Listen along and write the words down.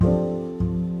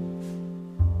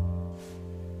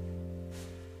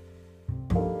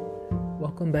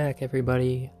Welcome back,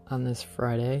 everybody, on this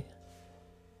Friday.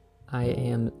 I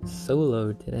am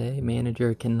solo today.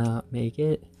 Manager cannot make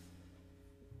it.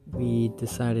 We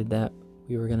decided that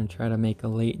we were going to try to make a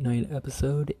late night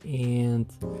episode,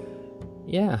 and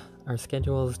yeah, our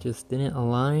schedules just didn't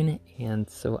align, and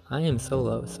so I am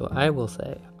solo. So I will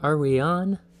say, are we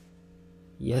on?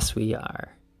 Yes, we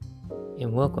are.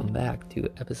 And welcome back to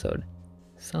episode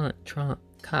 134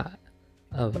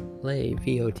 of Lay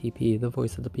VOTP, the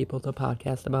voice of the people, the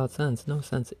podcast about sense, no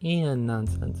sense, and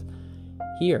nonsense.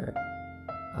 Here,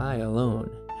 I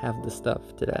alone have the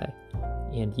stuff today,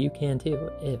 and you can too,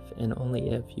 if and only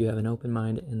if you have an open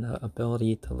mind and the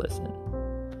ability to listen.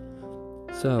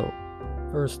 So,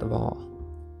 first of all,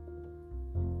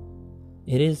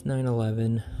 it is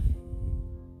 9/11,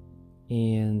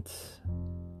 and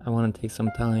I want to take some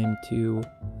time to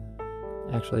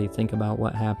actually think about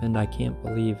what happened. I can't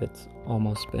believe it's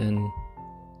almost been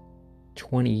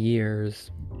 20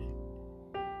 years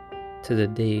to the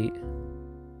date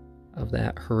of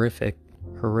that horrific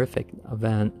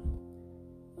event,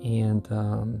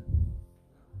 and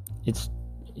it's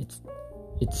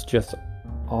just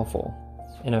awful.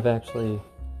 And I've actually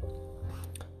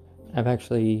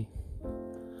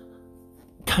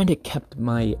kind of kept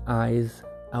my eyes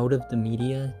out of the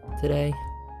media today,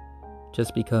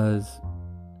 just because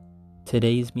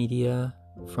today's media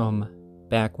from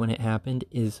back when it happened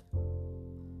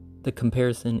the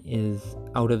comparison is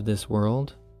out of this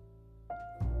world.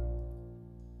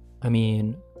 I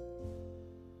mean,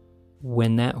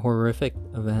 when that horrific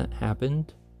event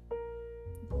happened,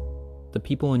 the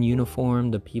people in uniform,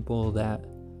 the people that,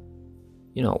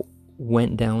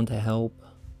 went down to help,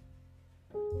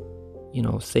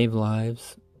 save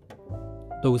lives,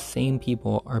 those same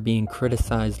people are being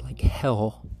criticized like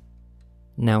hell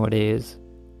nowadays.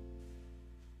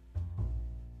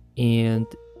 And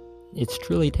it's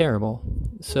truly terrible.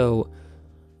 So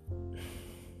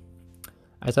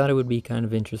I thought it would be kind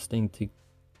of interesting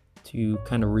to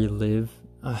kind of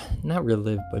not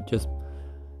relive, but just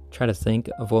try to think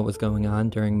of what was going on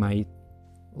during my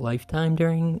lifetime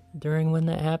during when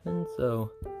that happened.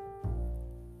 So,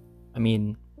 I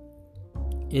mean,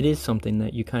 it is something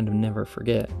that you kind of never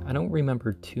forget. I don't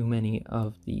remember too many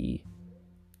of the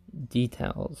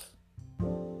details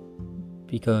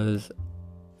because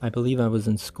I believe I was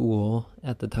in school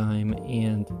at the time,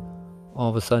 and all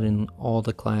of a sudden all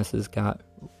the classes got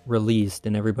released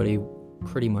and everybody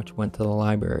pretty much went to the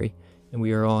library, and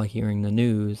we were all hearing the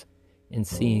news and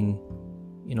seeing,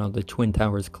 the Twin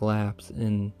Towers collapse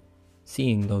and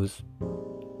seeing those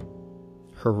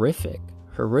horrific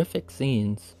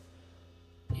scenes.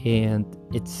 And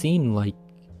it seemed like,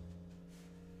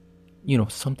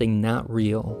 something not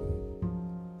real.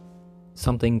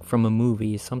 Something from a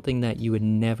movie. Something that you would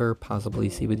never possibly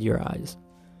see with your eyes.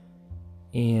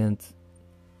 And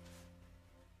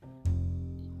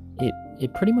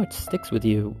it pretty much sticks with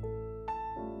you,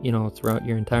 throughout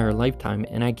your entire lifetime.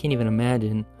 And I can't even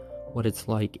imagine what it's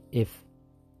like if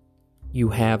you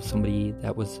have somebody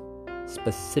that was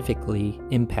specifically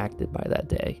impacted by that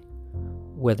day.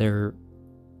 Whether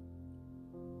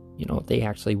they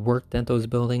actually worked at those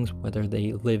buildings, whether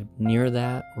they lived near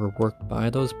that or worked by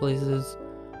those places,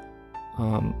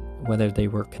 whether they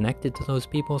were connected to those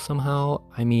people somehow.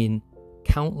 I mean,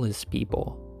 countless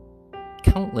people,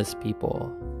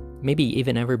 maybe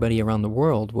even everybody around the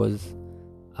world was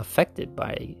affected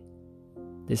by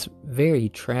this very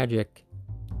tragic,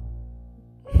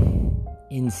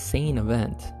 insane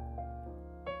event.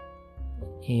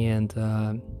 And,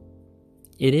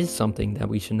 it is something that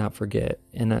we should not forget.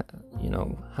 And,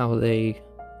 how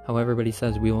everybody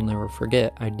says we will never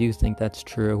forget. I do think that's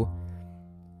true.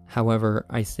 However,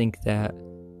 I think that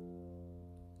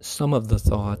some of the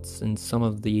thoughts and some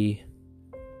of the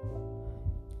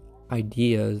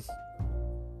ideas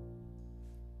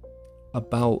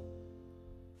about,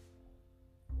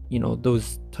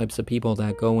 those types of people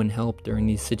that go and help during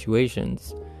these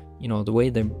situations, the way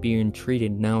they're being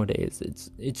treated nowadays,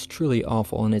 it's truly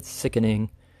awful and it's sickening.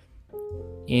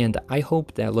 And I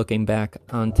hope that looking back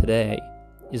on today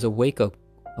is a wake up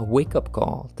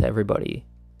call to everybody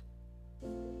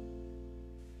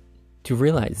to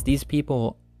realize these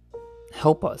people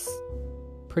help us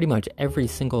pretty much every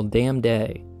single damn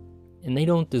day, and they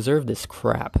don't deserve this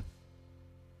crap.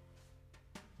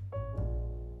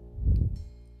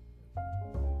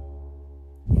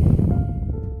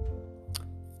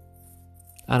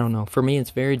 I don't know. For me, it's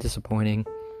very disappointing.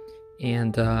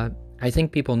 And I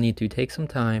think people need to take some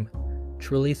time,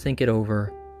 truly think it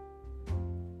over,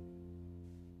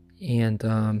 and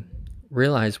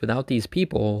realize without these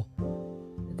people,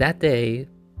 that day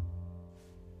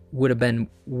would have been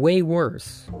way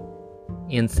worse.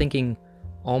 And thinking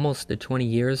almost the 20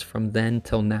 years from then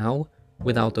till now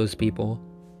without those people,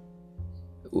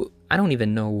 I don't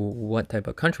even know what type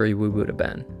of country we would have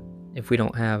been if we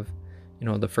don't have,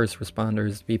 the first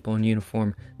responders, people in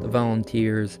uniform, the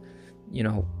volunteers,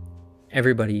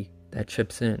 everybody that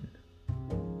chips in.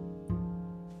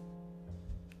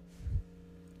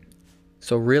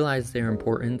 So realize their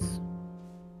importance.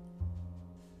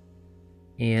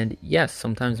 And yes,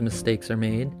 sometimes mistakes are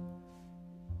made.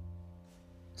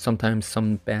 Sometimes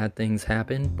some bad things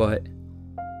happen, but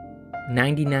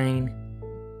 99,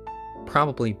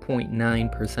 probably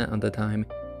 0.9% of the time,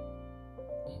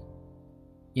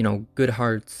 good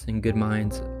hearts and good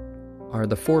minds are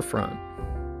the forefront.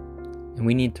 And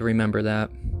we need to remember that.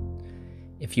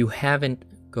 If you haven't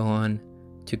gone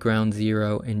to Ground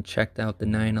Zero and checked out the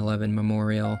 9/11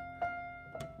 Memorial,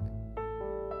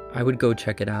 I would go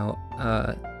check it out.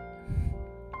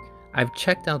 I've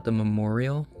checked out the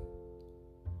memorial,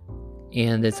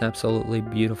 and it's absolutely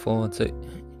beautiful.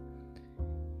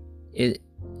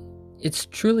 It's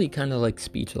truly kind of like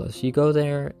speechless. You go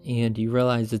there and you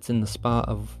realize it's in the spot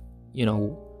of,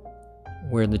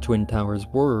 where the Twin Towers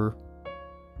were,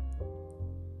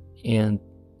 and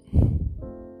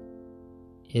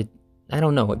I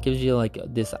don't know, it gives you like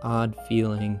this odd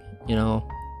feeling,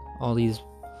 all these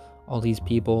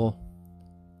people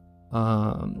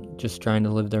just trying to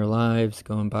live their lives,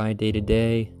 going by day to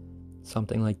day.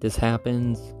 Something like this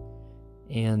happens,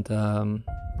 and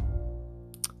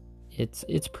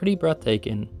it's pretty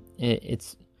breathtaking.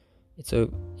 It's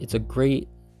a great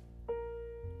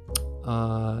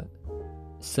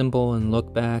symbol and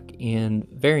look back, and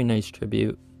very nice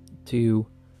tribute to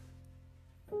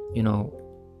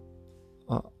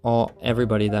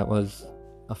everybody that was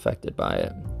affected by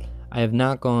it. I have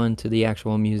not gone to the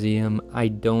actual museum. I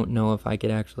don't know if I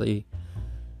could actually.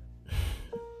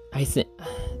 I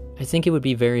think it would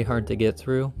be very hard to get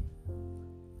through,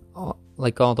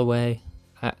 all the way.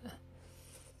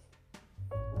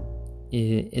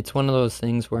 It's one of those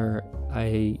things where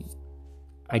I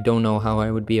don't know how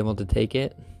I would be able to take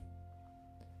it,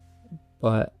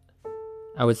 but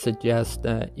I would suggest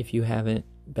that if you haven't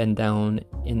been down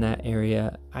in that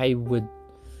area, I would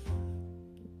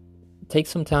take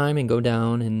some time and go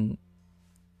down, and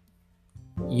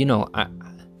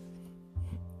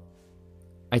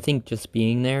I think just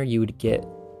being there, you would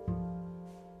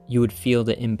feel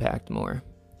the impact more,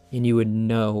 and you would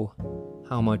know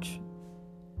how much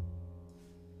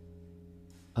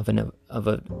of an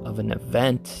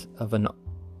event, of an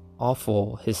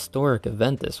awful historic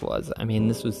event this was. I mean,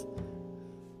 this was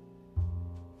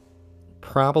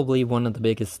probably one of the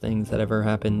biggest things that ever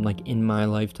happened, in my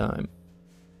lifetime.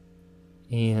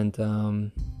 And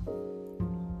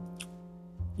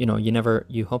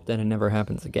you hope that it never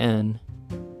happens again.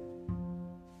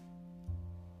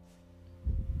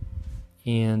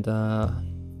 And all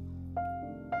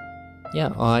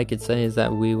I could say is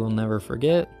that we will never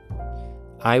forget.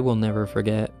 I will never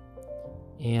forget.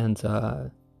 And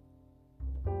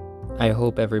I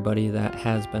hope everybody that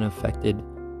has been affected,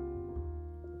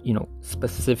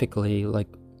 specifically,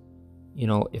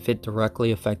 if it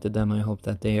directly affected them, I hope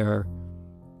that they are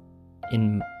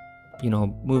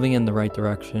moving in the right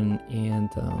direction, and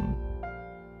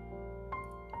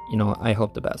I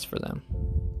hope the best for them.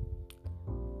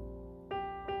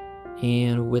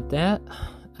 And with that,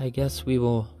 I guess we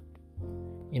will,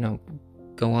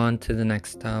 go on to the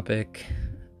next topic.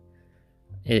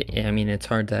 It's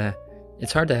hard to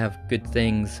have good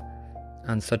things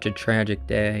on such a tragic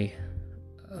day.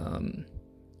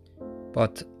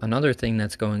 But another thing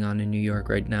that's going on in New York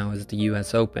right now is the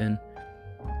U.S. Open,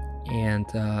 and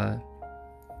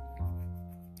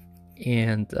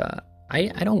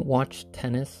I don't watch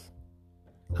tennis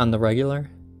on the regular,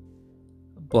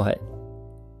 but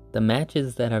the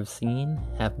matches that I've seen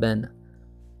have been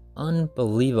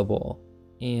unbelievable.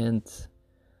 And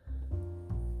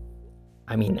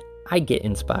I get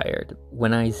inspired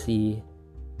when I see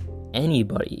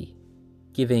anybody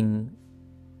giving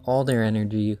all their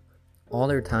energy, all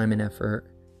their time and effort,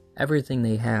 everything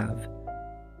they have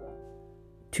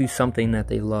to something that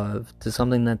they love, to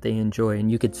something that they enjoy,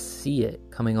 and you could see it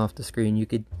coming off the screen.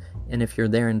 And if you're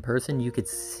there in person, you could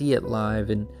see it live,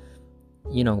 and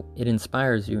it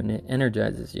inspires you and it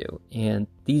energizes you. And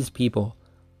these people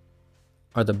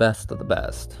are the best of the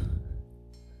best.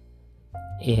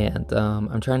 And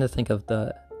I'm trying to think of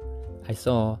I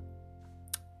saw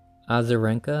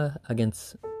Azarenka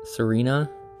against Serena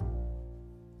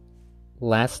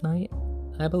last night,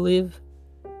 I believe,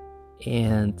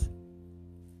 and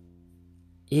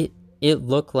it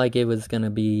looked like it was gonna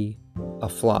be a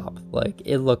flop. Like,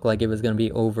 it looked like it was going to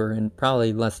be over in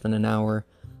probably less than an hour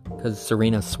because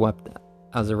Serena swept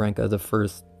Azarenka the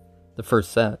first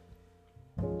set.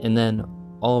 And then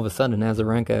all of a sudden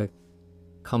Azarenka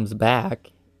comes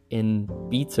back and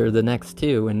beats her the next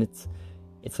two, and it's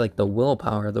like the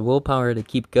willpower to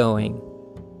keep going,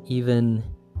 even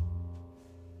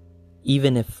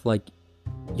if like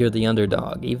you're the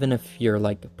underdog, even if you're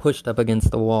like pushed up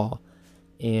against the wall.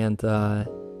 And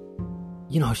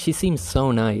she seems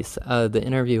so nice. The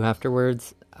interview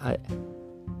afterwards,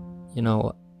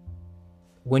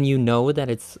 when you know that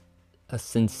it's a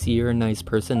sincere, nice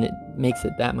person, it makes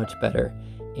it that much better.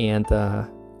 And I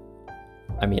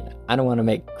don't want to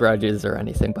make grudges or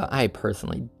anything, but I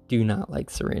personally do not like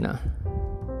Serena.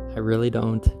 I really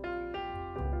don't.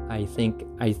 I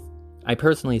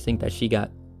personally think that she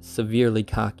got severely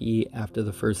cocky after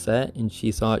the first set, and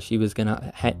she thought she was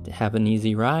gonna have an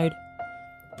easy ride,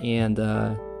 and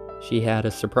she had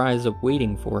a surprise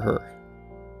waiting for her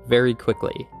very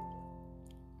quickly.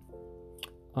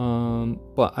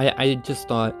 But I just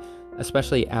thought,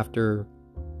 especially after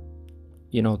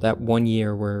that one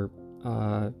year where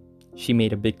she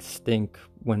made a big stink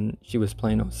when she was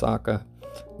playing Osaka,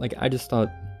 like, I just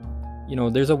thought,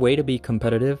 there's a way to be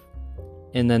competitive,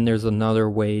 and then there's another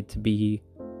way to be,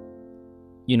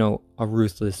 a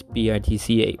ruthless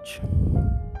bitch.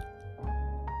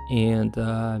 And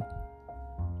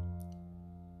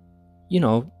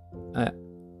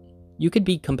you could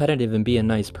be competitive and be a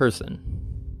nice person.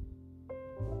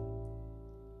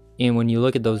 And when you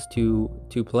look at those two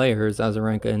players,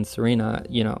 Azarenka and Serena,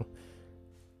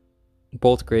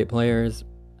 both great players,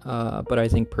 but I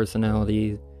think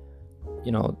personality,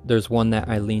 there's one that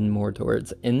I lean more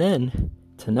towards. And then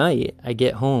tonight I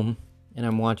get home and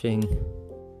I'm watching,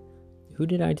 who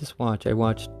did I just watch? I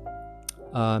watched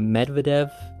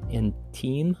Medvedev and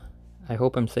Thiem. I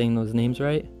hope I'm saying those names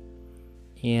right.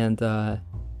 And I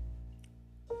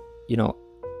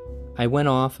went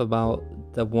off about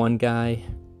the one guy,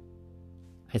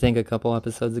 I think a couple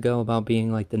episodes ago, about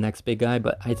being like the next big guy,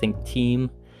 but I think Thiem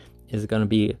is going to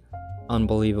be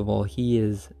unbelievable. He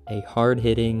is a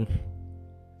hard-hitting,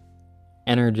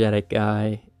 energetic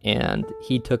guy, and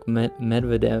he took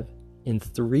Medvedev in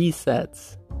 3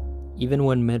 sets, even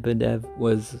when Medvedev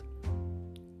was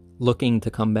looking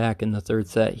to come back in the third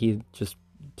set. He just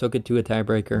took it to a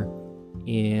tiebreaker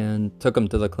and took him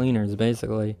to the cleaners,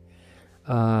 basically.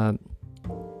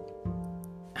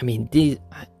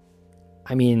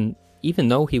 Even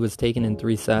though he was taken in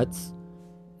 3 sets,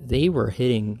 they were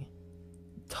hitting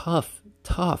tough,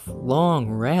 long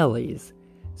rallies.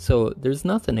 So there's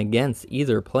nothing against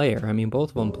either player.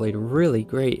 Both of them played really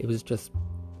great. It was just,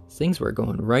 things were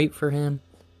going right for him.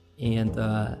 And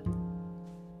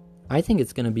I think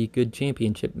it's going to be good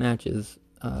championship matches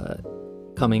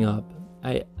coming up.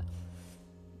 It's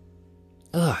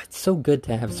so good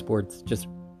to have sports just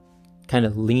kind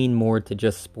of lean more to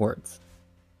just sports.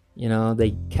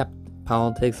 They kept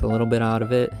politics a little bit out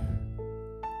of it.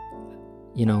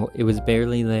 It was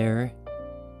barely there,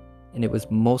 and it was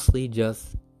mostly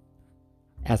just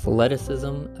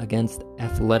athleticism against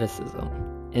athleticism.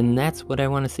 And that's what I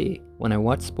want to see. When I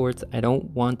watch sports, I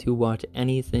don't want to watch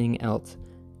anything else,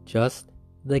 just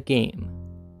the game.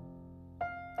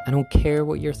 I don't care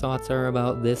what your thoughts are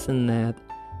about this and that.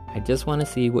 I just want to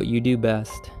see what you do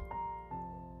best.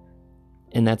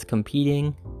 And that's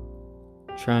competing,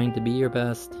 trying to be your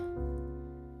best,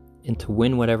 and to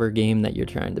win whatever game that you're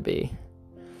trying to be.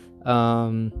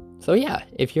 So yeah,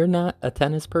 if you're not a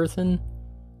tennis person,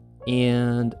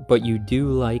 but you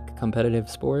do like competitive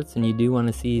sports and you do want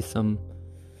to see some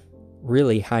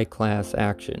really high class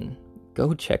action,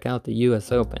 go check out the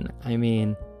US Open.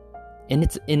 And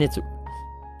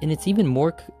it's even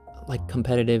more like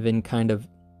competitive and kind of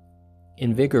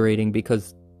invigorating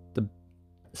because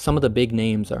some of the big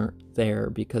names aren't there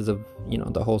because of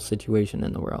the whole situation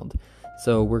in the world.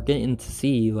 So we're getting to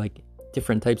see like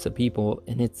different types of people,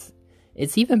 and it's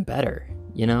even better.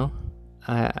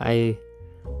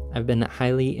 I've been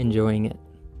highly enjoying it.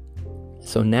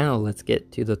 So now let's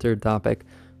get to the third topic,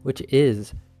 which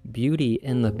is Beauty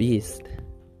and the Beast,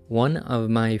 one of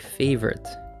my favorite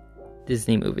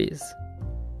Disney movies.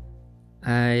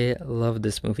 I love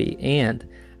this movie, and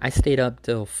I stayed up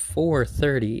till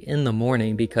 4:30 in the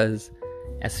morning because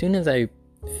as soon as I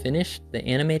finished the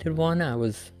animated one, I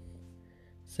was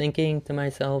thinking to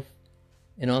myself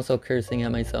and also cursing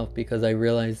at myself because I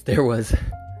realized there was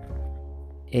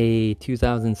a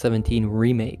 2017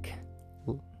 remake.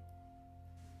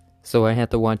 So I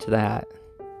had to watch that.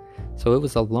 So it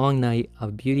was a long night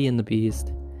of Beauty and the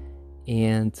Beast,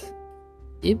 and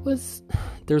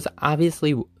there's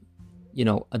obviously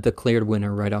a declared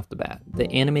winner right off the bat. The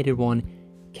animated one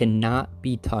cannot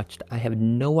be touched. I have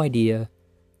no idea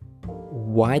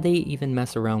why they even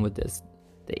mess around with this.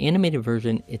 The animated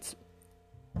version, it's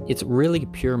really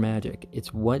pure magic.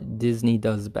 It's what Disney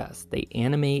does best. They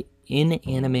animate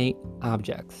inanimate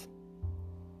objects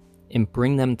and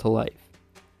bring them to life.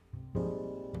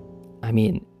 I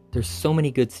mean, there's so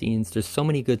many good scenes. There's so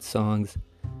many good songs.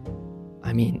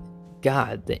 I mean,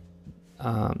 God,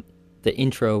 the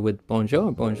intro with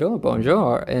Bonjour, Bonjour,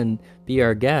 Bonjour, and Be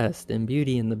Our Guest, and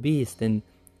Beauty and the Beast, and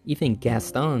even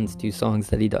Gaston's 2 songs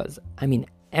that he does. I mean,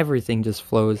 everything just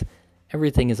flows.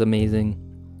 Everything is amazing.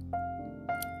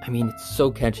 I mean, it's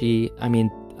so catchy. I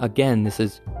mean, again, this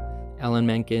is Alan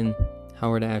Menken,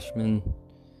 Howard Ashman.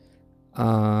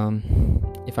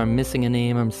 If I'm missing a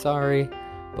name, I'm sorry,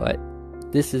 but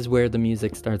this is where the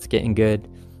music starts getting good.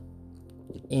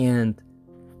 And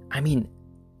I mean,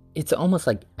 it's almost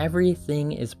like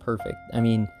everything is perfect. I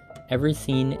mean, every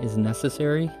scene is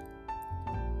necessary.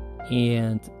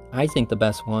 And I think the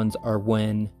best ones are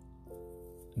when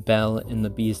Belle and the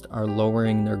Beast are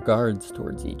lowering their guards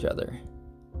towards each other.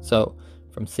 So,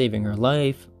 from saving her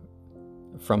life,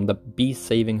 from the Beast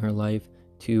saving her life,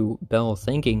 to Belle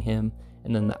thanking him,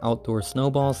 and then the outdoor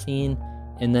snowball scene,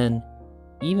 and then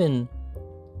even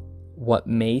what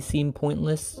may seem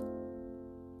pointless,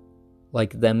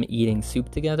 like them eating soup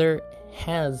together,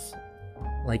 has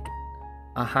like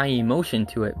a high emotion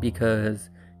to it, because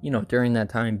during that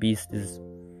time Beast is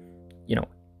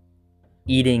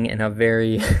eating in a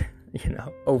very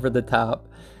over the top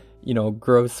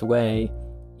gross way,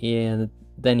 and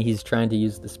then he's trying to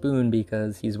use the spoon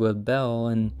because he's with Belle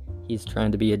and he's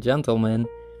trying to be a gentleman,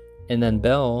 and then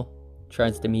Belle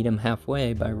tries to meet him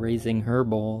halfway by raising her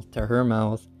bowl to her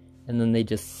mouth, and then they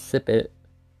just sip it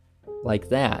like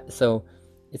that. So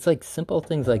it's like simple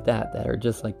things like that are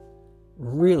just like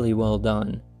really well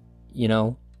done.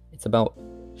 It's about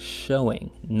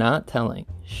showing, not telling.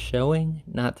 Showing,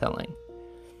 not telling.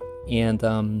 And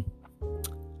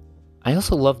I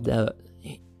also love the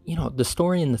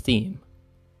story and the theme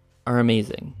are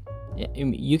amazing.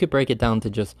 You could break it down to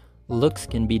just looks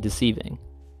can be deceiving.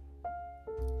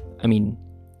 I mean,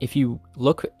 if you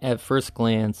look at first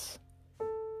glance,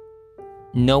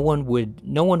 no one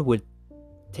would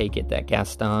take it that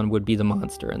Gaston would be the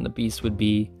monster and the Beast would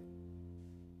be,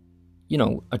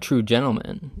 a true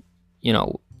gentleman,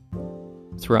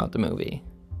 throughout the movie.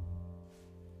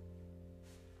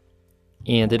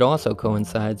 And it also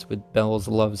coincides with Belle's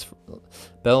love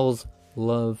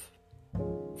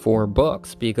for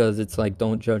books, because it's like,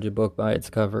 don't judge a book by its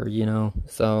cover,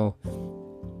 So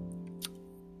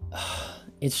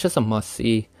it's just a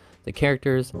must-see. The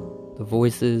characters, the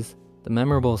voices, the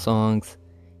memorable songs,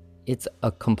 it's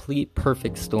a complete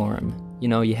perfect storm.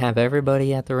 You have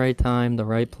everybody at the right time, the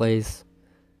right place,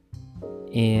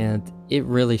 and it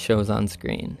really shows on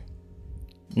screen.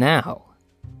 Now,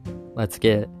 let's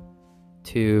get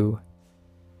to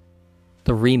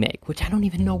the remake, which I don't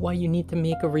even know why you need to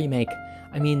make a remake.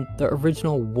 I mean, the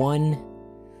original one,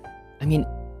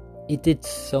 it did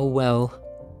so well.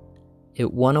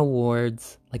 It won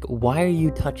awards. Like, why are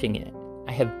you touching it?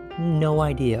 I have no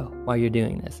idea why you're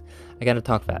doing this. I gotta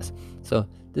talk fast. So,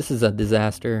 this is a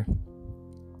disaster.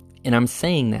 And I'm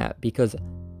saying that because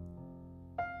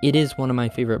it is one of my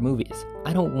favorite movies.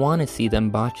 I don't want to see them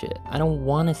botch it. I don't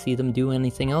want to see them do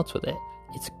anything else with it.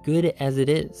 It's good as it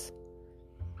is.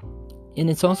 And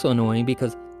it's also annoying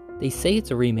because they say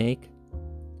it's a remake.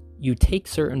 You take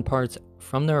certain parts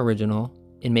from the original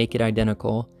and make it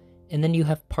identical, and then you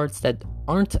have parts that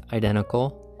aren't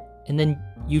identical, and then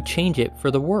you change it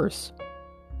for the worse.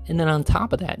 And then on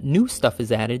top of that, new stuff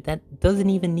is added that doesn't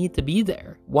even need to be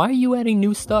there. Why are you adding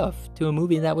new stuff to a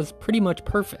movie that was pretty much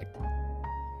perfect?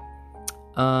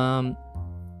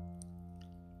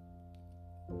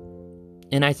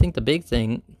 And I think the big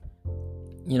thing,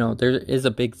 there is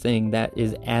a big thing that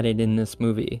is added in this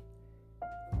movie.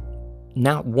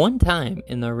 Not one time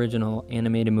in the original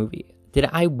animated movie did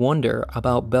I wonder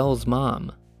about Belle's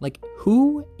mom. Like,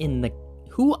 who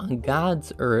on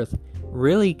God's earth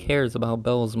really cares about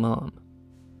Belle's mom?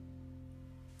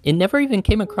 It never even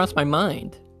came across my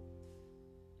mind.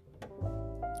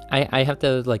 I have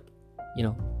to,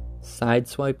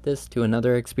 sideswipe this to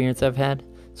another experience I've had.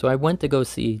 So I went to go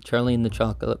see Charlie and the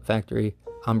Chocolate Factory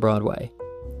on Broadway.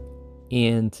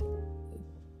 And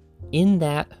in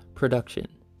that production,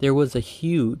 there was a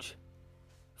huge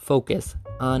focus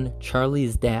on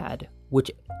Charlie's dad,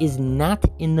 which is not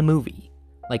in the movie.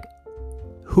 Like,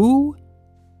 who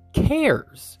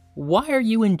cares? Why are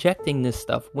you injecting this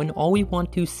stuff when all we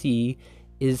want to see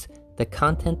is the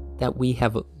content that we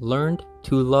have learned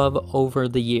to love over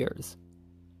the years?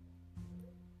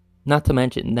 Not to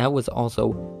mention, that was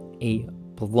also a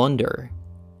blunder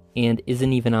and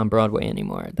isn't even on Broadway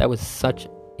anymore. That was such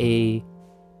a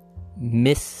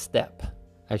misstep,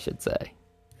 I should say.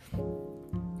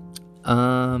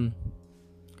 And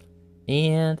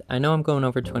I know I'm going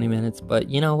over 20 minutes, but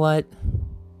you know what?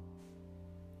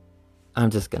 I'm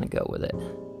just gonna go with it.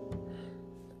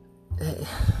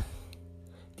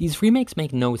 These remakes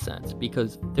make no sense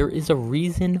because there is a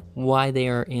reason why they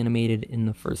are animated in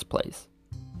the first place.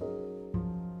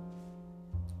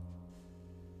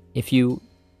 If you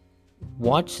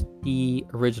watch the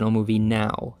original movie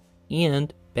now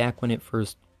and back when it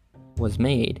first was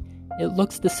made, it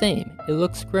looks the same. It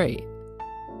looks great.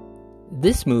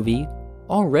 This movie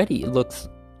already looks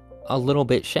a little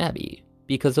bit shabby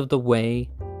because of the way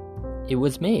it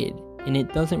was made, and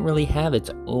it doesn't really have its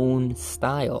own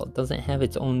style. It doesn't have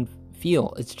its own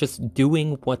feel. It's just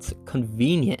doing what's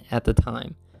convenient at the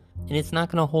time, and it's not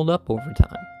going to hold up over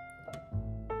time.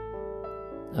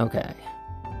 Okay.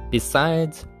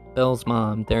 Besides Belle's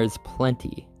mom, there's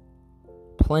plenty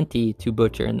to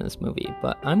butcher in this movie,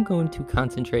 but I'm going to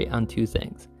concentrate on two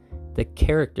things. The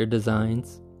character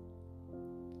designs.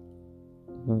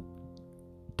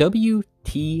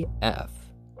 WTF.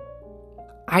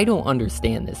 I don't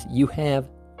understand this. You have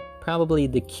probably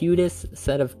the cutest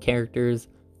set of characters,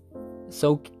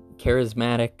 so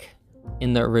charismatic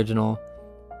in the original,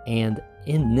 and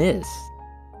in this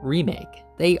remake,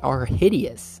 they are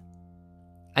hideous.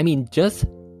 I mean, just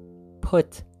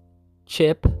put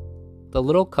Chip, the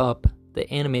little cup,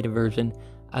 the animated version,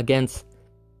 against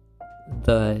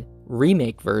the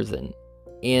remake version,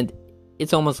 and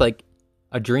it's almost like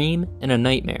a dream and a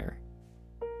nightmare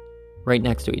right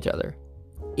next to each other.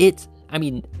 I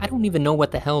don't even know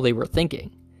what the hell they were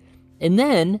thinking. And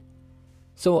then,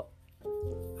 so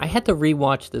I had to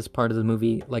rewatch this part of the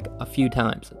movie like a few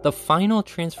times. The final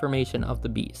transformation of the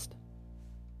Beast.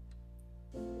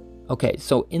 Okay,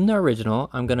 so in the original,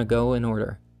 I'm gonna go in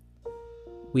order.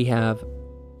 We have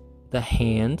the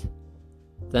hand,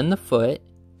 then the foot,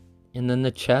 and then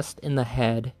the chest and the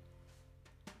head.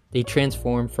 They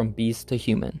transform from beast to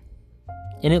human.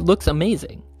 And it looks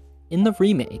amazing. In the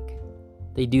remake,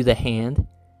 they do the hand,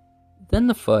 then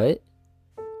the foot,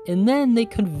 and then they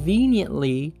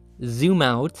conveniently zoom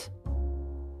out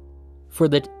for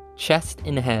the chest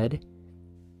and head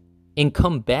and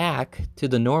come back to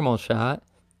the normal shot,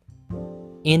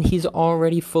 and he's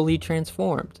already fully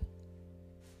transformed.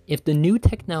 If the new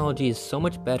technology is so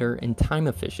much better and time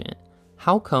efficient,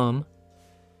 how come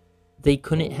they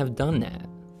couldn't have done that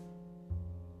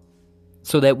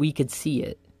so that we could see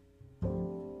it?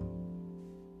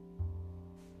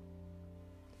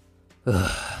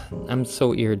 I'm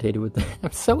so irritated with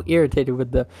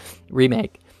the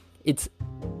remake. It's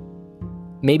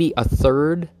maybe a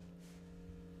third,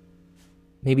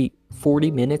 maybe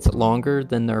 40 minutes longer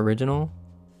than the original,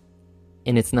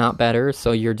 and it's not better,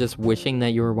 so you're just wishing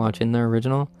that you were watching the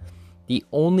original. The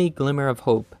only glimmer of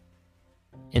hope,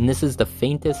 and this is the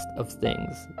faintest of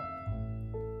things,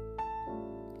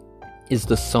 is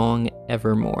the song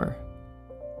Evermore.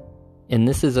 And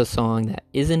this is a song that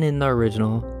isn't in the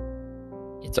original.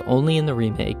 It's only in the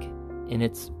remake, and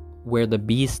it's where the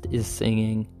Beast is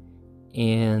singing,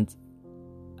 and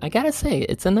I gotta say,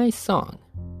 it's a nice song.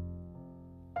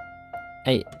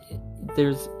 It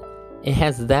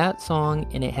has that song,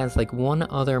 and it has like one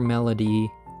other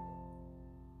melody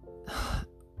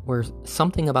where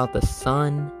something about the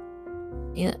sun,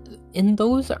 and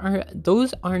those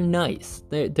are nice.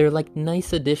 They're like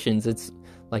nice additions. It's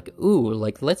like, ooh,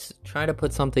 like let's try to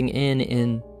put something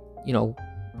in, you know,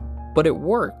 but it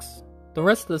works. The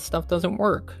rest of the stuff doesn't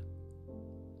work.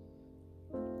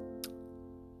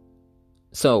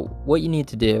 So what you need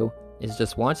to do is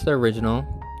just watch the original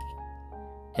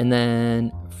and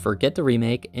then forget the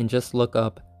remake and just look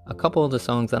up a couple of the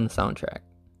songs on the soundtrack.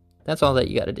 That's all that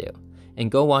you gotta do. And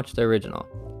go watch the original.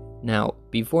 Now,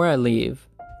 before I leave,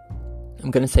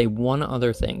 I'm gonna say one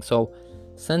other thing. So,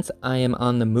 since I am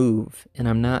on the move and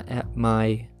I'm not at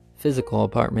my physical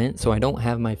apartment, so I don't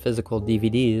have my physical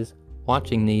DVDs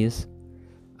watching these,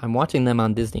 I'm watching them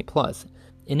on Disney Plus.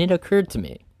 And it occurred to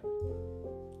me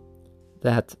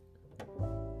that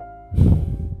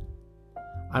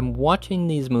I'm watching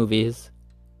these movies,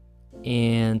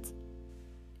 and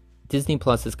Disney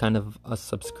Plus is kind of a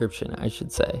subscription, I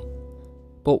should say.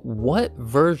 But what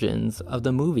versions of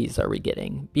the movies are we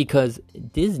getting? Because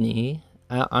Disney,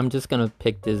 I'm just going to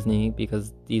pick Disney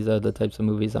because these are the types of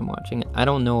movies I'm watching. I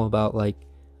don't know about like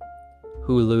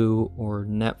Hulu or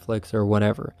Netflix or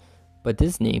whatever. But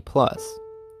Disney Plus,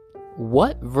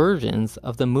 what versions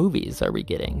of the movies are we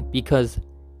getting? Because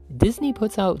Disney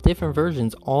puts out different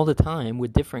versions all the time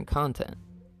with different content.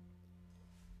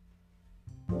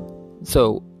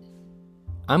 So,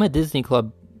 I'm a Disney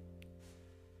Club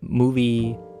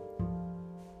movie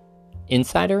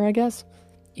insider, I guess.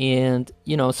 And,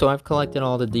 so I've collected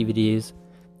all the DVDs.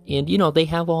 And, they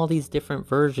have all these different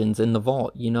versions in the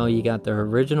vault. You got the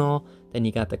original, then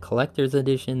you got the collector's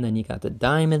edition, then you got the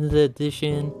diamond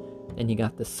edition, then you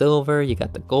got the silver, you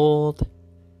got the gold.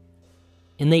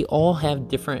 And they all have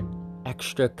different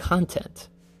extra content.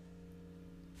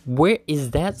 Where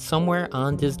is that somewhere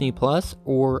on Disney Plus,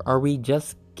 or are we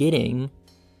just getting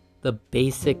the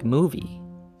basic movie?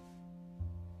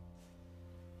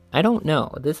 I don't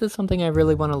know. This is something I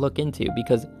really want to look into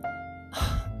because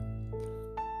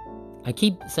I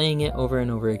keep saying it over and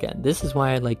over again. This is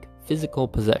why I like physical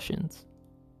possessions.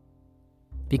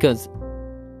 Because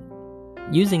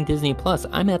using Disney Plus,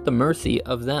 I'm at the mercy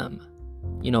of them.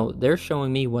 They're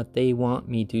showing me what they want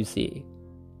me to see.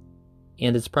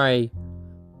 And it's probably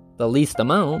the least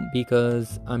amount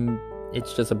because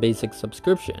it's just a basic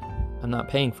subscription. I'm not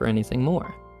paying for anything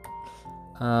more.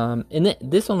 And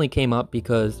this only came up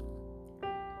because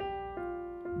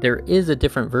there is a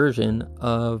different version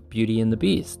of Beauty and the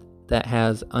Beast that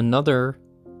has another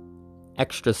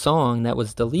extra song that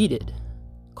was deleted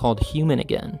called Human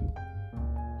Again.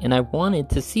 And I wanted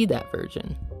to see that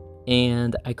version,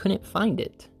 and I couldn't find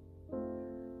it.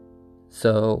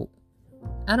 So,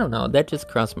 I don't know, that just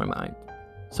crossed my mind.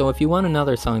 So if you want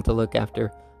another song to look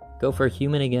after, go for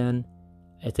Human Again.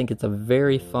 I think it's a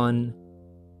very fun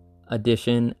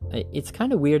addition. It's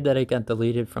kind of weird that it got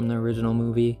deleted from the original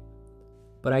movie,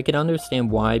 but I can understand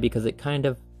why, because it kind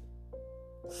of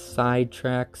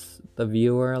sidetracks the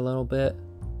viewer a little bit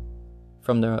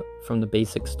from the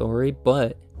basic story,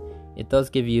 but it does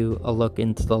give you a look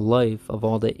into the life of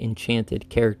all the enchanted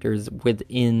characters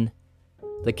within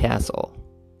the castle.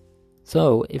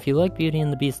 So, if you like Beauty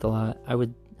and the Beast a lot, I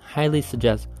would highly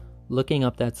suggest looking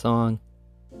up that song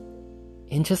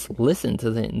and just listen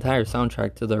to the entire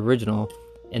soundtrack to the original,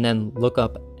 and then look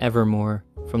up Evermore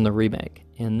from the remake.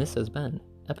 And this has been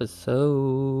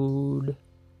episode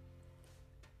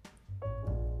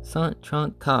Sant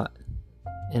Trunk Cot.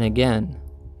 And again,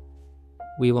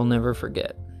 we will never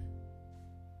forget.